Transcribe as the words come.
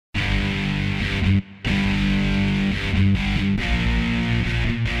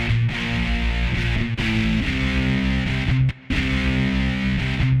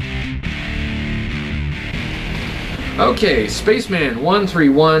Okay,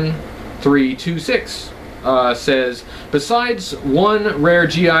 Spaceman131326 says, besides one rare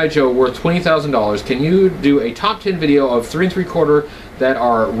G.I. Joe worth $20,000, can you do a top 10 video of 3 3/4 that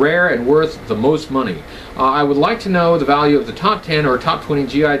are rare and worth the most money? I would like to know the value of the top 10 or top 20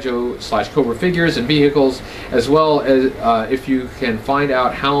 G.I. Joe / Cobra figures and vehicles, as well as if you can find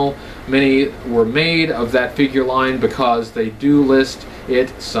out how many were made of that figure line, because they do list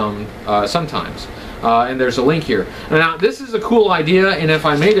it sometimes. And there's a link here. Now, this is a cool idea, and if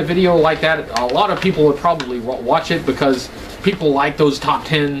I made a video like that, a lot of people would probably watch it because people like those top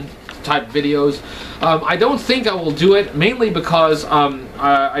 10 type videos. I don't think I will do it, mainly because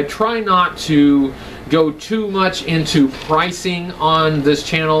I try not to go too much into pricing on this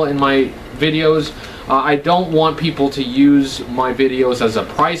channel in my videos. I don't want people to use my videos as a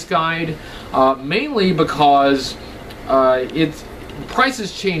price guide, mainly because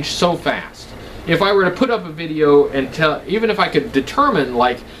prices change so fast. If I were to put up a video and even if I could determine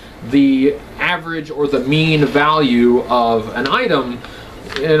like the average or the mean value of an item,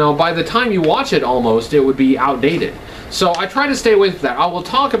 you know, by the time you watch it almost, it would be outdated. So I try to stay away from that. I will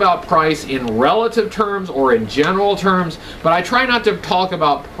talk about price in relative terms or in general terms, but I try not to talk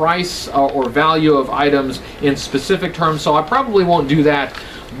about price or value of items in specific terms, so I probably won't do that.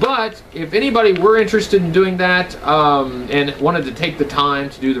 But if anybody were interested in doing that and wanted to take the time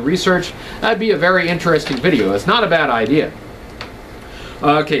to do the research, that'd be a very interesting video. It's not a bad idea.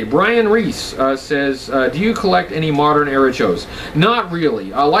 Okay, Brian Reese says, do you collect any modern era Joes? Not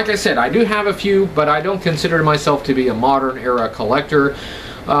really. Like I said, I do have a few, but I don't consider myself to be a modern era collector.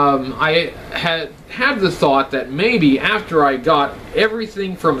 I had the thought that maybe after I got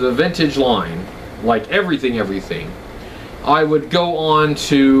everything from the vintage line, like everything, I would go on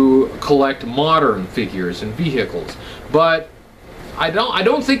to collect modern figures and vehicles, but I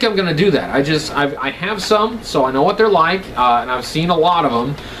don't think I'm going to do that. I have some, so I know what they're like, and I've seen a lot of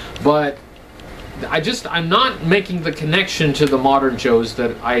them, but I'm not making the connection to the modern Joes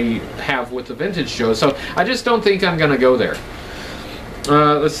that I have with the vintage Joes, so I just don't think I'm going to go there.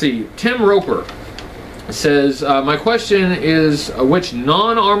 Let's see, Tim Roper says, my question is, which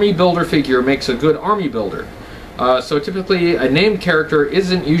non-army builder figure makes a good army builder? So typically a named character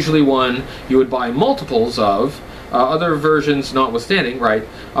isn't usually one you would buy multiples of, other versions notwithstanding, right?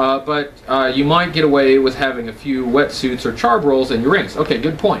 But you might get away with having a few wetsuits or charbroils in your ranks. Okay,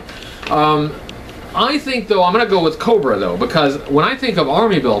 good point. I think, though, I'm going to go with Cobra, though, because when I think of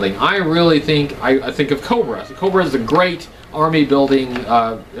army building, I really think I think of Cobra. Cobra is a great army building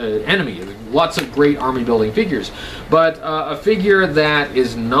enemy. Lots of great army building figures. But a figure that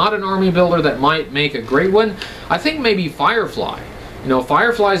is not an army builder that might make a great one, I think maybe Firefly. You know,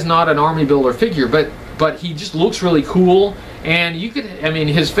 Firefly's not an army builder figure, but he just looks really cool, and you could, I mean,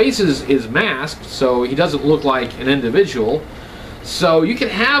 his face is masked, so he doesn't look like an individual. So you could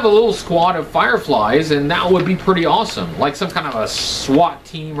have a little squad of Fireflies, and that would be pretty awesome. Like some kind of a SWAT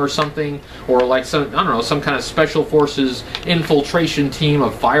team or something, or like some, I don't know, some kind of special forces infiltration team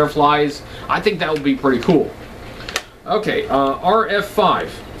of Fireflies. I think that would be pretty cool. Okay, RF5,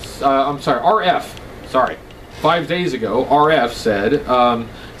 sorry, 5 days ago, RF said,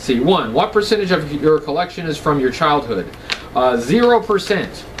 see, 1, what percentage of your collection is from your childhood?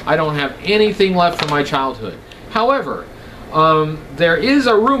 0%. I don't have anything left from my childhood. However, there is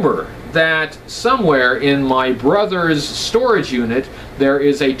a rumor that somewhere in my brother's storage unit there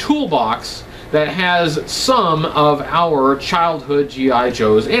is a toolbox that has some of our childhood G.I.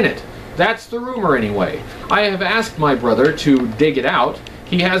 Joes in it. That's the rumor anyway. I have asked my brother to dig it out.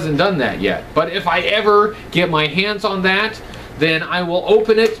 He hasn't done that yet. But if I ever get my hands on that, then I will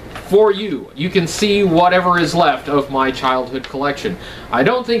open it for you. You can see whatever is left of my childhood collection. I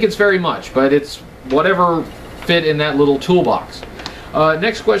don't think it's very much, but it's whatever fit in that little toolbox.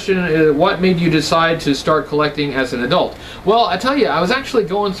 Next question is, what made you decide to start collecting as an adult? Well, I tell you, I was actually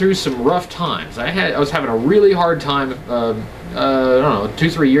going through some rough times. I was having a really hard time, I don't know,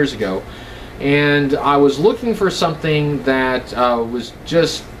 2-3 years ago, and I was looking for something that was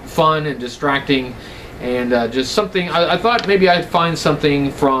just fun and distracting, and just something, I thought maybe I'd find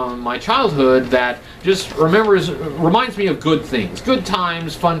something from my childhood that just reminds me of good things, good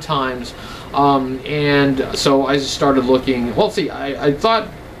times, fun times. And so I started looking, well, see, I thought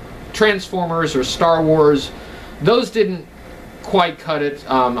Transformers or Star Wars, those didn't quite cut it.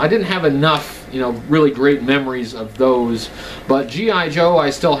 I didn't have enough, you know, really great memories of those, but G.I. Joe I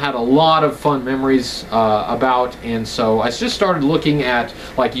still had a lot of fun memories about, and so I just started looking at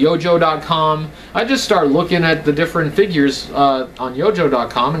like yojo.com. I just started looking at the different figures on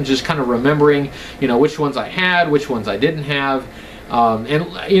yojo.com and just kind of remembering, you know, which ones I had, which ones I didn't have.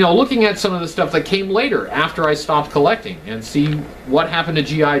 And you know, looking at some of the stuff that came later after I stopped collecting, and see what happened to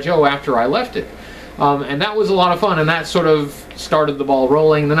G.I. Joe after I left it. And that was a lot of fun, and that sort of started the ball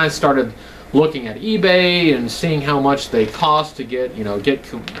rolling. Then I started looking at eBay and seeing how much they cost to get, you know, get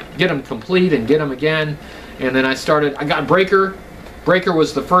them complete and get them again. And then I got Breaker. Breaker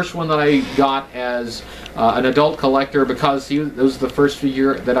was the first one that I got as an adult collector, because it was the first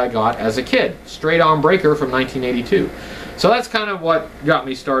figure that I got as a kid. Straight on Breaker from 1982. So that's kind of what got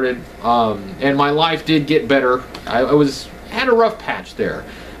me started, and my life did get better. I had a rough patch there,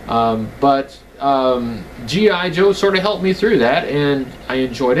 but G.I. Joe sort of helped me through that, and I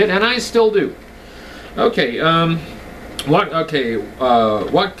enjoyed it, and I still do. Okay,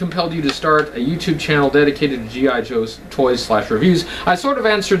 what compelled you to start a YouTube channel dedicated to G.I. Joe's toys/reviews? I sort of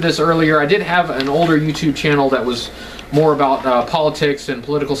answered this earlier. I did have an older YouTube channel that was more about politics and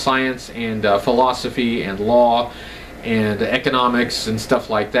political science and philosophy and law and economics and stuff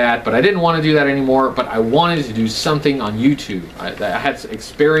like that, but I didn't want to do that anymore. But I wanted to do something on YouTube. I had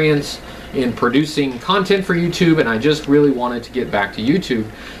experience in producing content for YouTube, and I just really wanted to get back to YouTube.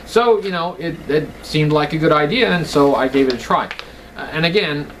 So, you know, it seemed like a good idea, and so I gave it a try. And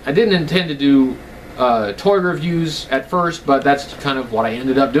again, I didn't intend to do toy reviews at first, but that's kind of what I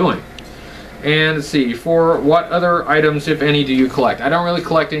ended up doing. And let's see, for what other items, if any, do you collect? I don't really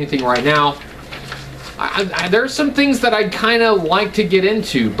collect anything right now. There's some things that I'd kind of like to get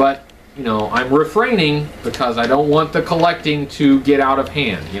into, but you know, I'm refraining because I don't want the collecting to get out of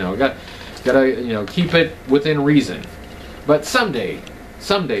hand. You know, gotta you know, keep it within reason. But someday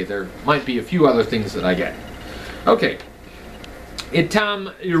there might be a few other things that I get. Okay,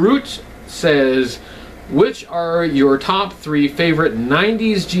 Itam Irut says, which are your top 3 favorite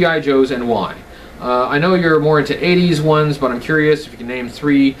 90s G.I. Joes and why? I know you're more into 80s ones, but I'm curious if you can name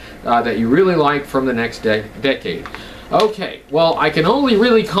 3 that you really like from the next decade. Okay, well, I can only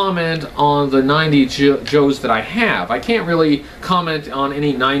really comment on the 90s Joes that I have. I can't really comment on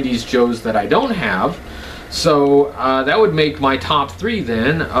any 90s Joes that I don't have. So that would make my top 3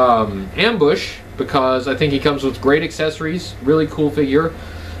 then. Ambush, because I think he comes with great accessories, really cool figure.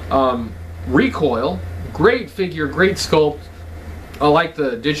 Recoil, great figure, great sculpt. I like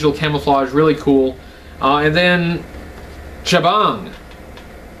the digital camouflage, really cool. And then Chabang,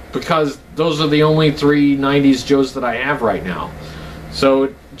 because those are the only 3 90s Joes that I have right now.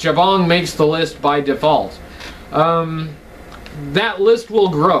 So Chabang makes the list by default. That list will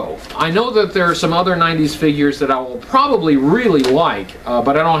grow. I know that there are some other 90s figures that I will probably really like,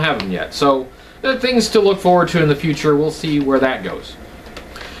 but I don't have them yet. So there are things to look forward to in the future. We'll see where that goes.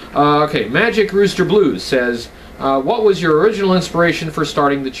 Okay, Magic Rooster Blues says, what was your original inspiration for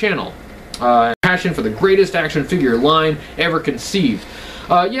starting the channel? Passion for the greatest action figure line ever conceived.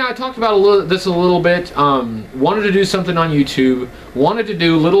 Yeah, I talked about this a little bit. Wanted to do something on YouTube. Wanted to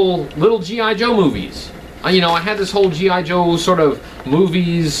do little G.I. Joe movies. You know, I had this whole G.I. Joe sort of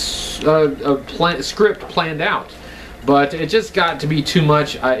movies script planned out, but it just got to be too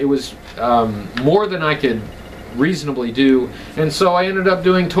much. It was more than I could reasonably do, and so I ended up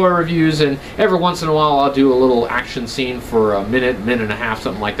doing toy reviews, and every once in a while I'll do a little action scene for a minute and a half,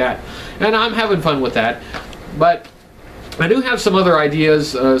 something like that, and I'm having fun with that. But I do have some other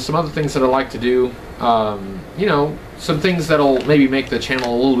ideas, some other things that I like to do, you know, some things that'll maybe make the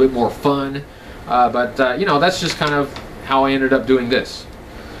channel a little bit more fun, but you know, that's just kind of how I ended up doing this.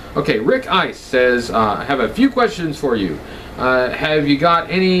 Okay, Rick Ice says, I have a few questions for you. Have you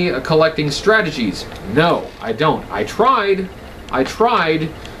got any collecting strategies? No, I don't. I tried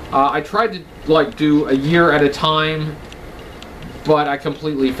to like do a year at a time, but I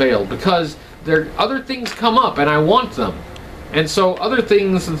completely failed because other things come up and I want them. And so other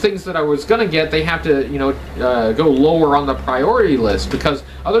things, the things that I was going to get, they have to, you know, go lower on the priority list because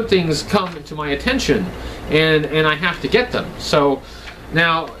other things come to my attention and I have to get them. So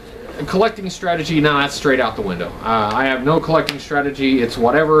now, collecting strategy, now that's straight out the window. I have no collecting strategy. It's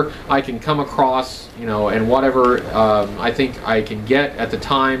whatever I can come across, you know, and whatever I think I can get at the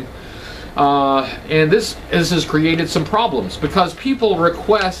time. And this has created some problems because people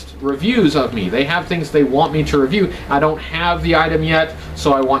request reviews of me. They have things they want me to review. I don't have the item yet,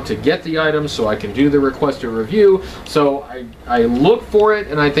 so I want to get the item so I can do the requested review. So I look for it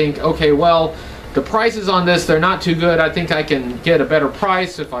and I think, okay, well, the prices on this, they're not too good. I think I can get a better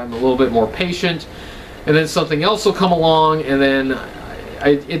price if I'm a little bit more patient. And then something else will come along, and then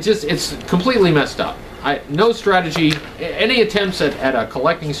it's completely messed up. No strategy, any attempts at a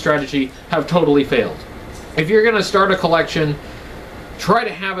collecting strategy have totally failed. If you're going to start a collection, try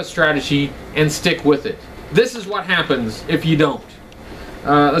to have a strategy and stick with it. This is what happens if you don't.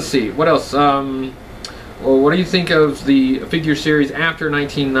 Let's see, what else? Well, what do you think of the figure series after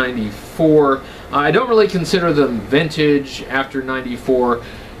 1994? I don't really consider them vintage after 94,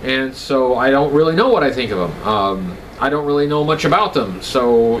 and so I don't really know what I think of them. I don't really know much about them,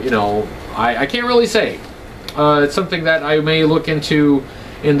 so, you know, I can't really say. It's something that I may look into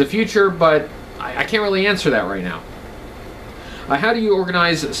in the future, but I can't really answer that right now. How do you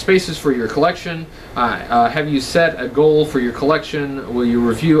organize spaces for your collection? Have you set a goal for your collection? Will you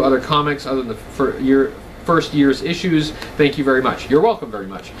review other comics other than for your first year's issues? Thank you very much. You're welcome very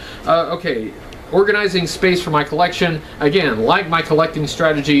much. Okay, organizing space for my collection. Again, like my collecting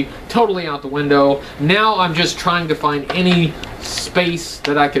strategy, totally out the window. Now I'm just trying to find any space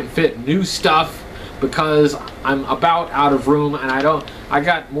that I can fit new stuff, because I'm about out of room, and I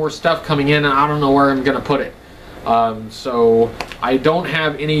got more stuff coming in and I don't know where I'm gonna put it. So I don't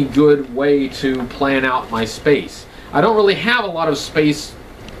have any good way to plan out my space. I don't really have a lot of space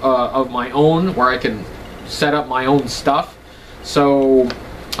of my own where I can set up my own stuff. So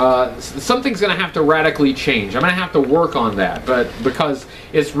something's going to have to radically change. I'm going to have to work on that, but because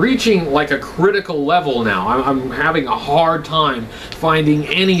it's reaching like a critical level now, I'm having a hard time finding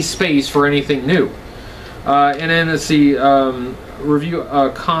any space for anything new. And then let's see, review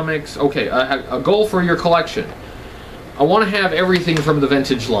comics. Okay, a goal for your collection. I want to have everything from the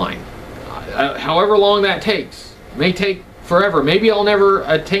vintage line. However long that takes. May take forever. Maybe I'll never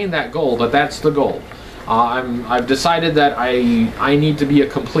attain that goal, but that's the goal. I've decided that I need to be a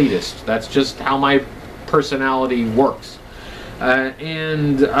completist. That's just how my personality works.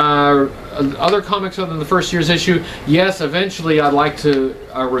 And other comics other than the first year's issue, yes, eventually I'd like to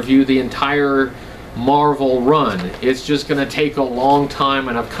review the entire Marvel run. It's just going to take a long time,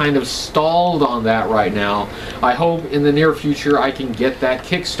 and I've kind of stalled on that right now. I hope in the near future I can get that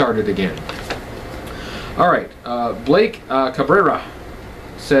kick-started again. Alright, Blake Cabrera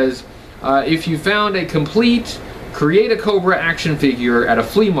says, if you found a complete Create a Cobra action figure at a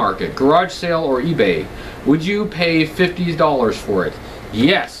flea market, garage sale, or eBay, would you pay $50 for it?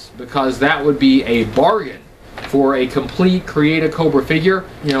 Yes, because that would be a bargain for a complete Create a Cobra figure.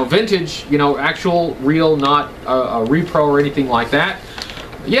 You know, vintage, you know, actual, real, not a repro or anything like that.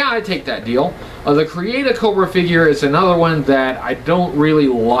 Yeah, I'd take that deal. The Create a Cobra figure is another one that I don't really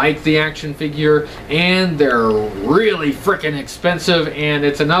like the action figure, and they're really freaking expensive, and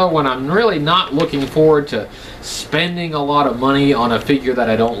it's another one I'm really not looking forward to spending a lot of money on a figure that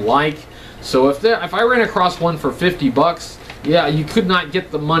I don't like. So if I ran across one for 50 bucks, yeah, you could not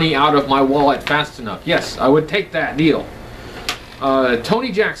get the money out of my wallet fast enough. Yes, I would take that deal.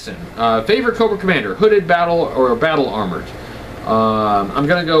 Tony Jackson, favorite Cobra Commander, hooded, battle, or battle armored? I'm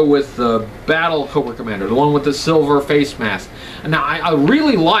gonna go with the Battle Cobra Commander, the one with the silver face mask. Now, I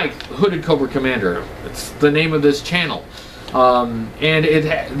really like Hooded Cobra Commander. It's the name of this channel. And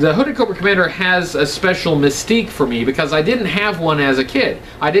the Hooded Cobra Commander has a special mystique for me because I didn't have one as a kid.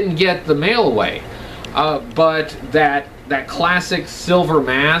 I didn't get the mail away. But that classic silver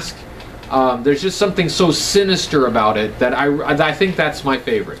mask, there's just something so sinister about it that I think that's my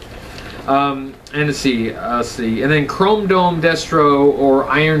favorite. And let's see, and then Chrome Dome Destro or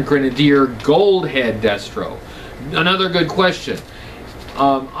Iron Grenadier Gold Head Destro. Another good question.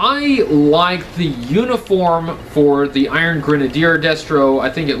 I like the uniform for the Iron Grenadier Destro. I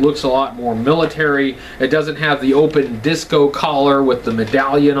think it looks a lot more military. It doesn't have the open disco collar with the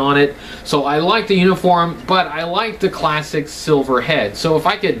medallion on it. So I like the uniform, but I like the classic silver head. So if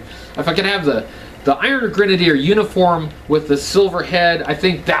I could have the Iron Grenadier uniform with the silver head, I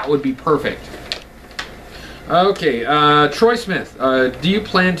think that would be perfect. Okay, Troy Smith, do you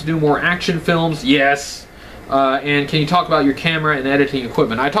plan to do more action films? Yes. And can you talk about your camera and editing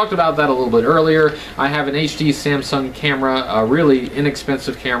equipment? I talked about that a little bit earlier. I have an HD Samsung camera, a really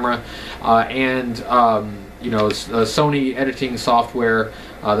inexpensive camera, and you know, Sony editing software.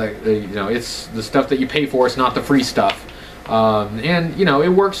 You know, it's the stuff that you pay for. It's not the free stuff, and you know, it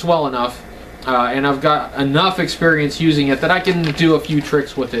works well enough. And I've got enough experience using it that I can do a few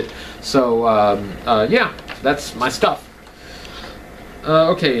tricks with it. So yeah, that's my stuff.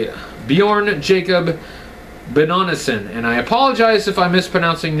 Okay, Bjorn Jacob Benonison, and I apologize if I'm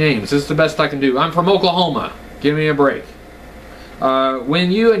mispronouncing names. This is the best I can do. I'm from Oklahoma. Give me a break.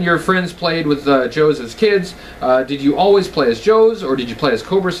 When you and your friends played with Joes as kids, did you always play as Joes, or did you play as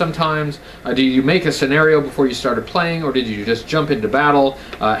Cobra sometimes? Did you make a scenario before you started playing, or did you just jump into battle?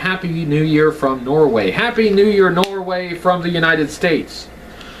 Happy New Year from Norway. Happy New Year, Norway, from the United States.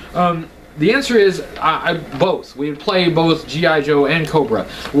 The answer is both. We would play both G.I. Joe and Cobra.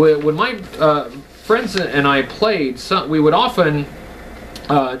 When my friends and I played, we would often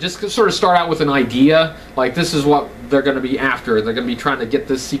just to sort of start out with an idea, like this is what they're going to be after. They're going to be trying to get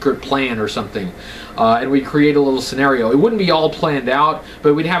this secret plan or something. And we'd create a little scenario. It wouldn't be all planned out,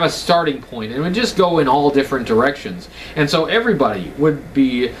 but we'd have a starting point, and we'd just go in all different directions. And so everybody would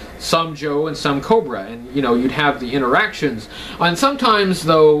be some Joe and some Cobra, and you know, you'd have the interactions. And sometimes,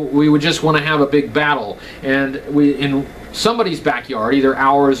 though, we would just want to have a big battle, and we in somebody's backyard, either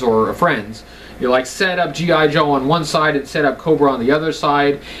ours or a friend's. You like set up G.I. Joe on one side and set up Cobra on the other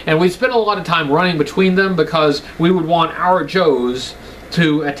side, and we spent a lot of time running between them because we would want our Joes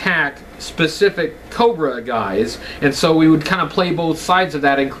to attack specific Cobra guys, and so we would kind of play both sides of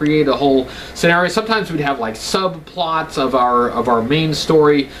that and create a whole scenario. Sometimes we'd have like subplots of our main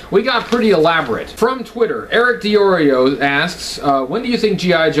story. We got pretty elaborate. From Twitter, Eric Diorio asks, when do you think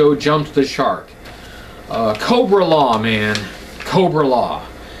G.I. Joe jumped the shark? Cobra Law, man. Cobra Law.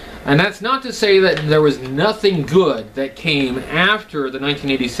 And that's not to say that there was nothing good that came after the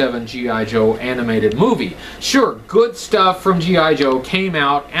 1987 G.I. Joe animated movie. Sure, good stuff from G.I. Joe came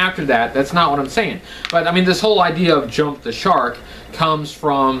out after that. That's not what I'm saying. But, I mean, this whole idea of Jump the Shark comes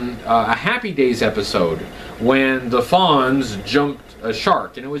from a Happy Days episode when the Fonz jumped a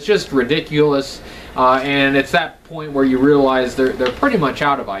shark. And it was just ridiculous. And it's that point where you realize they're pretty much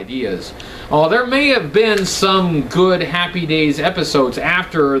out of ideas. There may have been some good Happy Days episodes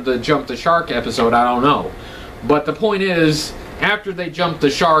after the Jump the Shark episode, I don't know. But the point is, after they jump the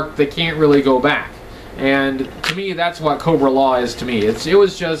shark, they can't really go back. And to me, that's what Cobra Law is to me. It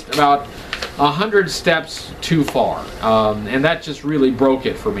was just about 100 steps too far. And that just really broke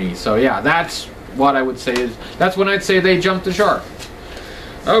it for me. So yeah, that's what I would say that's when I'd say they jumped the shark.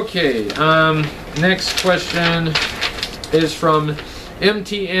 Okay, next question is from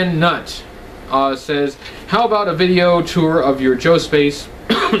MTN Nut. Says, how about a video tour of your Joe Space,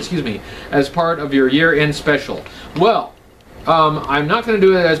 excuse me, as part of your year-end special? Well, I'm not going to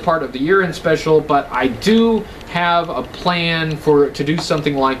do it as part of the year-end special, but I do have a plan to do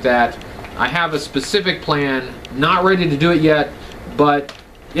something like that. I have a specific plan, not ready to do it yet, but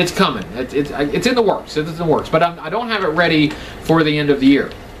it's coming. It's in the works. It's in the works, but I don't have it ready for the end of the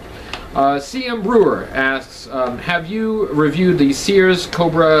year. CM Brewer asks, have you reviewed the Sears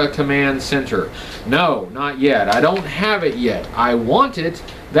Cobra Command Center? No, not yet. I don't have it yet. I want it.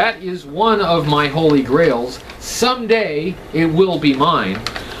 That is one of my holy grails. Someday it will be mine.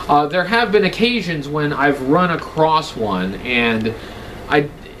 There have been occasions when I've run across one, and I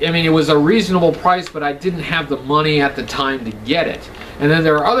mean, it was a reasonable price, but I didn't have the money at the time to get it. And then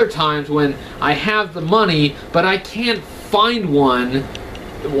there are other times when I have the money, but I can't find one.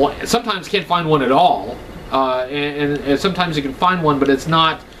 Sometimes can't find one at all, and sometimes you can find one, but it's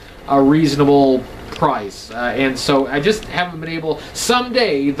not a reasonable price, and so I just haven't been able.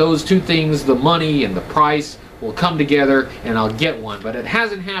 Someday those two things, the money and the price, will come together and I'll get one, but it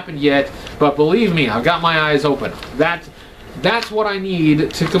hasn't happened yet. But believe me, I've got my eyes open. That's what I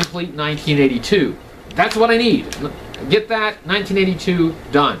need to complete 1982. That's what I need. Get that 1982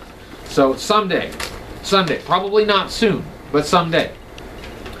 done. So someday, probably not soon, but someday.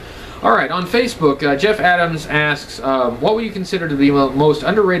 Alright, on Facebook, Jeff Adams asks, what would you consider to be the most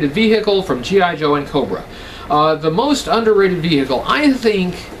underrated vehicle from G.I. Joe and Cobra? The most underrated vehicle, I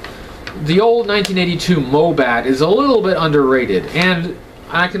think the old 1982 Mobat is a little bit underrated, and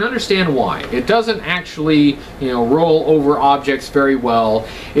I can understand why. It doesn't actually, roll over objects very well.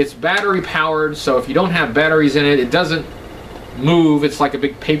 It's battery powered, so if you don't have batteries in it, it doesn't move. It's like a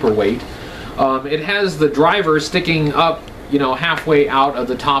big paperweight. It has the driver sticking up halfway out of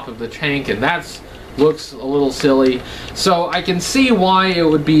the top of the tank, and that looks a little silly. So I can see why it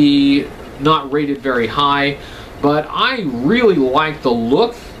would be not rated very high, but I really like the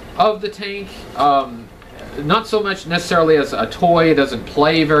look of the tank. Not so much necessarily as a toy. It doesn't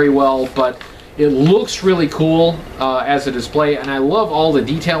play very well, but it looks really cool as a display, and I love all the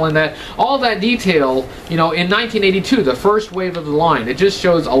detail in that. All that detail, in 1982, the first wave of the line, it just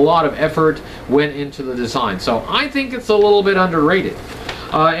shows a lot of effort went into the design. So I think it's a little bit underrated.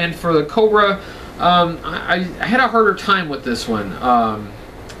 And for the Cobra, I had a harder time with this one.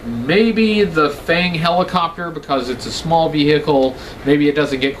 Maybe the Fang helicopter, because it's a small vehicle. Maybe it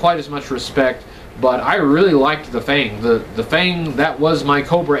doesn't get quite as much respect. But I really liked the Fang. The Fang, that was my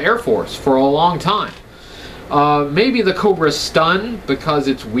Cobra Air Force for a long time. Maybe the Cobra Stun, because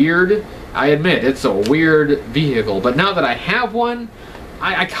it's weird. I admit, it's a weird vehicle. But now that I have one,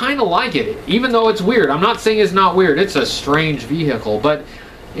 I kind of like it, even though it's weird. I'm not saying it's not weird. It's a strange vehicle. But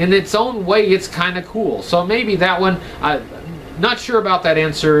in its own way, it's kind of cool. So maybe that one, not sure about that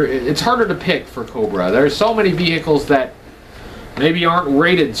answer. It's harder to pick for Cobra. There's so many vehicles that maybe aren't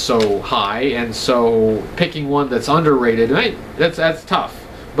rated so high, and so picking one that's underrated, that's tough.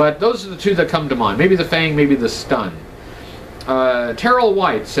 But those are the two that come to mind. Maybe the Fang, maybe the Stun. Terrell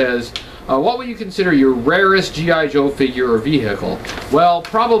White says, what would you consider your rarest G.I. Joe figure or vehicle? Well,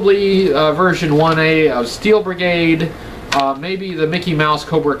 probably version 1A of Steel Brigade, maybe the Mickey Mouse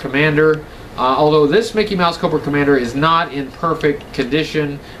Cobra Commander. Although this Mickey Mouse Cobra Commander is not in perfect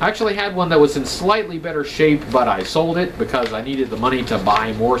condition. I actually had one that was in slightly better shape, but I sold it because I needed the money to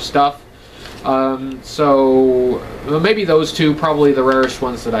buy more stuff. So maybe those two, probably the rarest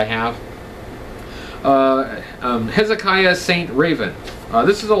ones that I have. Hezekiah Saint Raven.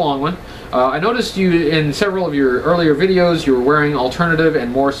 This is a long one. I noticed you in several of your earlier videos you were wearing alternative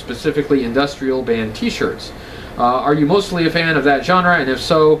and more specifically industrial band t-shirts. Are you mostly a fan of that genre, and if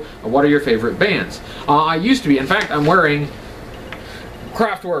so, what are your favorite bands? I used to be. In fact, I'm wearing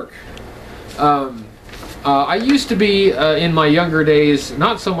Kraftwerk. I used to be, in my younger days,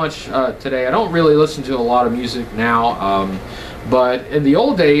 not so much today. I don't really listen to a lot of music now, but in the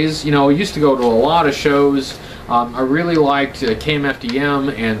old days, you know, I used to go to a lot of shows. I really liked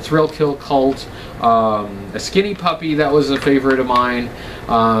KMFDM and Thrill Kill Cult. A Skinny Puppy, that was a favorite of mine.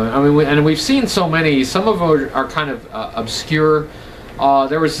 I mean, and we've seen so many. Some of them are kind of obscure.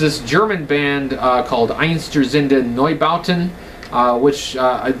 There was this German band called Einstürzende Neubauten, which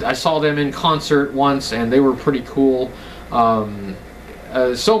I saw them in concert once, and they were pretty cool.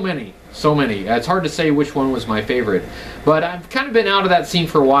 So many. It's hard to say which one was my favorite. But I've kind of been out of that scene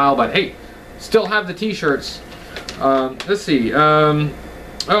for a while, but hey, still have the t-shirts. Let's see.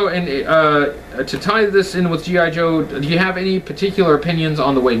 Oh, and to tie this in with G.I. Joe, do you have any particular opinions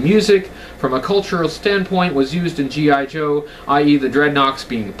on the way music, from a cultural standpoint, was used in G.I. Joe, i.e. the Dreadnoks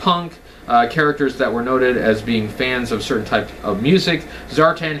being punk, characters that were noted as being fans of certain types of music,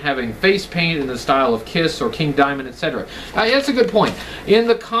 Zartan having face paint in the style of Kiss or King Diamond, etc.? That's a good point. In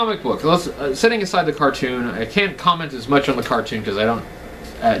the comic book, setting aside the cartoon, I can't comment as much on the cartoon because I don't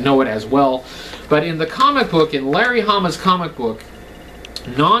know it as well, but in the comic book, in Larry Hama's comic book,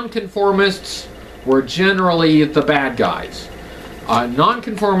 nonconformists were generally the bad guys.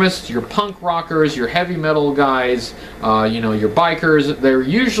 Nonconformists, your punk rockers, your heavy metal guys, you know, your bikers, they're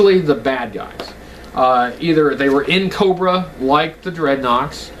usually the bad guys. Either they were in Cobra, like the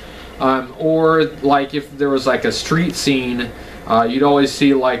Dreadnoks, or like if there was like a street scene, you'd always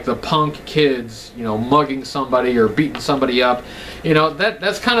see like the punk kids, you know, mugging somebody or beating somebody up. You know,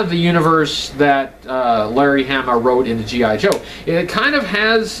 that's kind of the universe that Larry Hama wrote into G.I. Joe. It kind of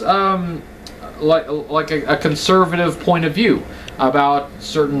has like a conservative point of view about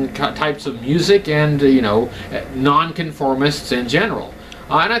certain types of music and, you know, nonconformists in general.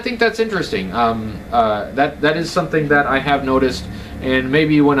 And I think that's interesting. That is something that I have noticed, and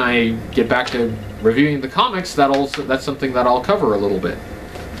maybe when I get back to reviewing the comics, that's something that I'll cover a little bit.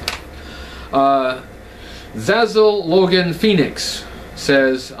 Zazzle Logan Phoenix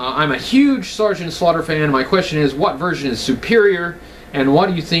says, I'm a huge Sergeant Slaughter fan. My question is, what version is superior, and what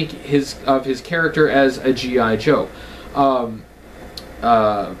do you think of his character as a G.I. Joe?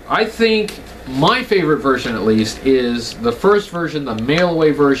 I think my favorite version, at least, is the first version, the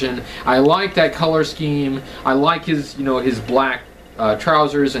mail-away version. I like that color scheme. I like his, you know, his black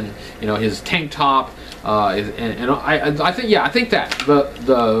trousers and, you know, his tank top. And I think, yeah, I think that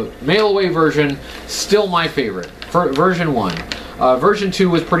the mail-away version still my favorite. Version 1. Version 2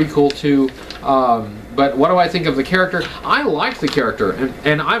 was pretty cool too. But what do I think of the character? I like the character,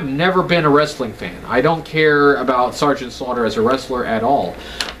 and I've never been a wrestling fan. I don't care about Sergeant Slaughter as a wrestler at all.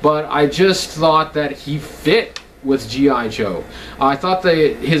 But I just thought that he fit with G.I. Joe. I thought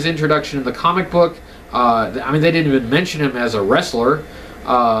his introduction in the comic book, I mean, they didn't even mention him as a wrestler,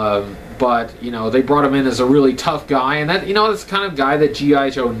 but, you know, they brought him in as a really tough guy, and that, you know, that's the kind of guy that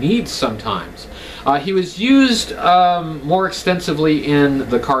G.I. Joe needs sometimes. He was used more extensively in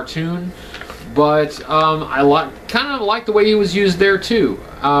the cartoon, but I kind of like the way he was used there too.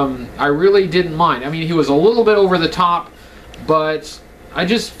 I really didn't mind. I mean, he was a little bit over the top, but I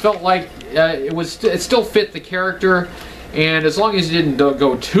just felt like it still fit the character, and as long as he didn't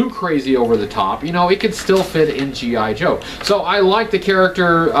go too crazy over the top, you know, it could still fit in G.I. Joe. So I like the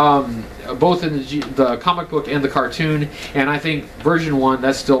character both in the comic book and the cartoon, and I think version 1,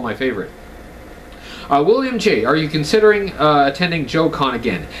 that's still my favorite. William J., are you considering attending JoeCon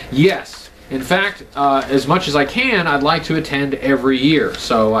again? Yes. In fact, as much as I can, I'd like to attend every year.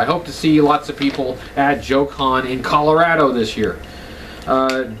 So I hope to see lots of people at JoeCon in Colorado this year.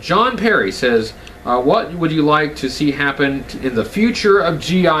 John Perry says, what would you like to see happen in the future of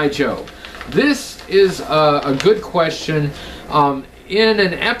G.I. Joe? This is a good question. In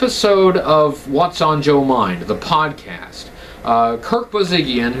an episode of What's on Joe Mind, the podcast, Kirk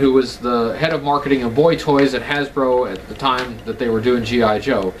Bozigian, who was the head of marketing of Boy Toys at Hasbro at the time that they were doing G.I.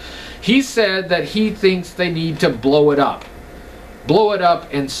 Joe, he said that he thinks they need to blow it up. Blow it up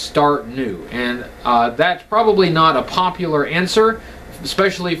and start new. And that's probably not a popular answer,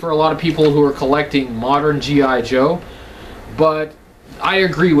 especially for a lot of people who are collecting modern G.I. Joe, but I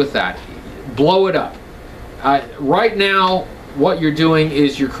agree with that. Blow it up. Right now, what you're doing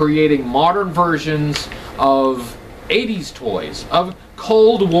is you're creating modern versions of 80s toys, of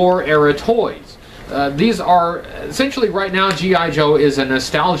Cold War era toys. These are essentially, right now, G.I. Joe is a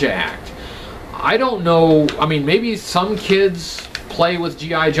nostalgia act. I don't know, I mean, maybe some kids play with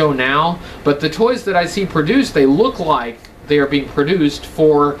G.I. Joe now, but the toys that I see produced, they look like they are being produced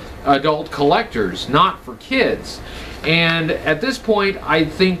for adult collectors, not for kids. And at this point, I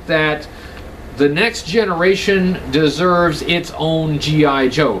think that the next generation deserves its own G.I.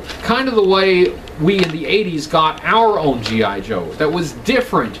 Joe. Kind of the way we in the 80s got our own G.I. Joe. That was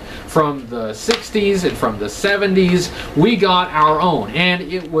different from the 60s and from the 70s. We got our own, and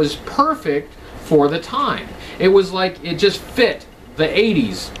it was perfect for the time. It was like it just fit the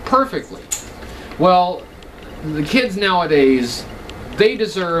 80s perfectly. Well, the kids nowadays, they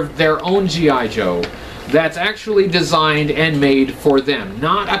deserve their own G.I. Joe that's actually designed and made for them,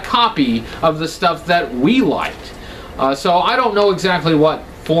 not a copy of the stuff that we liked. So I don't know exactly what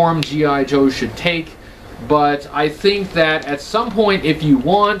form G.I. Joe should take, but I think that at some point, if you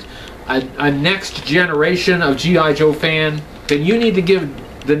want a next generation of G.I. Joe fan, then you need to give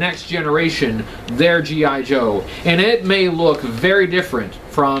the next generation their G.I. Joe. And it may look very different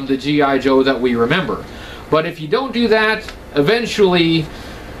from the G.I. Joe that we remember. But if you don't do that, eventually,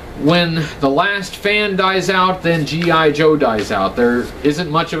 when the last fan dies out, then G.I. Joe dies out. There isn't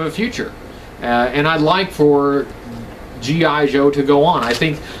much of a future. And I'd like for G.I. Joe to go on. I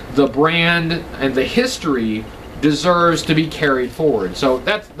think the brand and the history deserves to be carried forward. So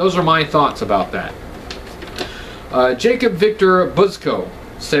those are my thoughts about that. Jacob Victor Buzko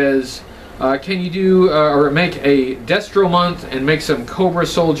says, can you do or make a Destro month and make some Cobra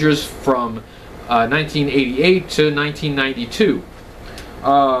soldiers from 1988 to 1992?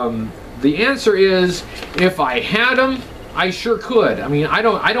 The answer is, if I had them, I sure could. I mean, I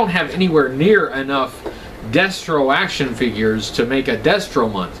don't have anywhere near enough Destro action figures to make a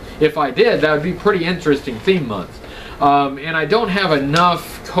Destro month. If I did, that would be pretty interesting theme month. And I don't have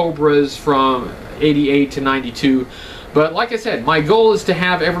enough Cobras from 88 to 92. But like I said, my goal is to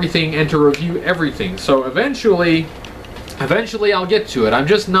have everything and to review everything. So eventually I'll get to it. I'm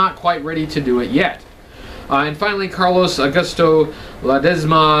just not quite ready to do it yet. And finally, Carlos Augusto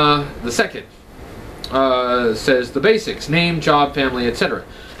Ledesma II says the basics: name, job, family, etc.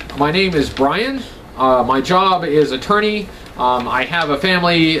 My name is Brian. My job is attorney. I have a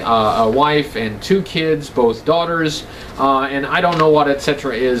family, a wife, and 2 kids, both daughters. And I don't know what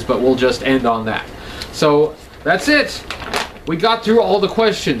etc. is, but we'll just end on that. So that's it. We got through all the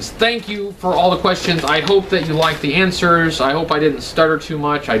questions. Thank you for all the questions. I hope that you liked the answers. I hope I didn't stutter too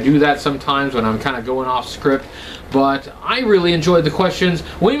much. I do that sometimes when I'm kind of going off script. But I really enjoyed the questions.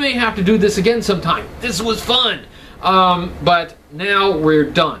 We may have to do this again sometime. This was fun. But now we're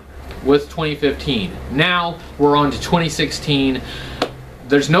done with 2015. Now we're on to 2016.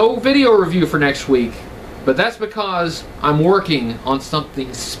 There's no video review for next week, but that's because I'm working on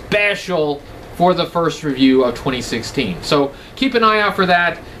something special for the first review of 2016. So keep an eye out for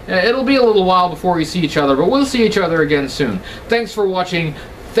that. It'll be a little while before we see each other, but we'll see each other again soon. Thanks for watching.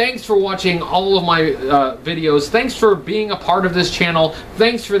 Thanks for watching all of my videos. Thanks for being a part of this channel.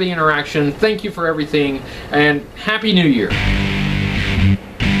 Thanks for the interaction. Thank you for everything, and Happy New Year.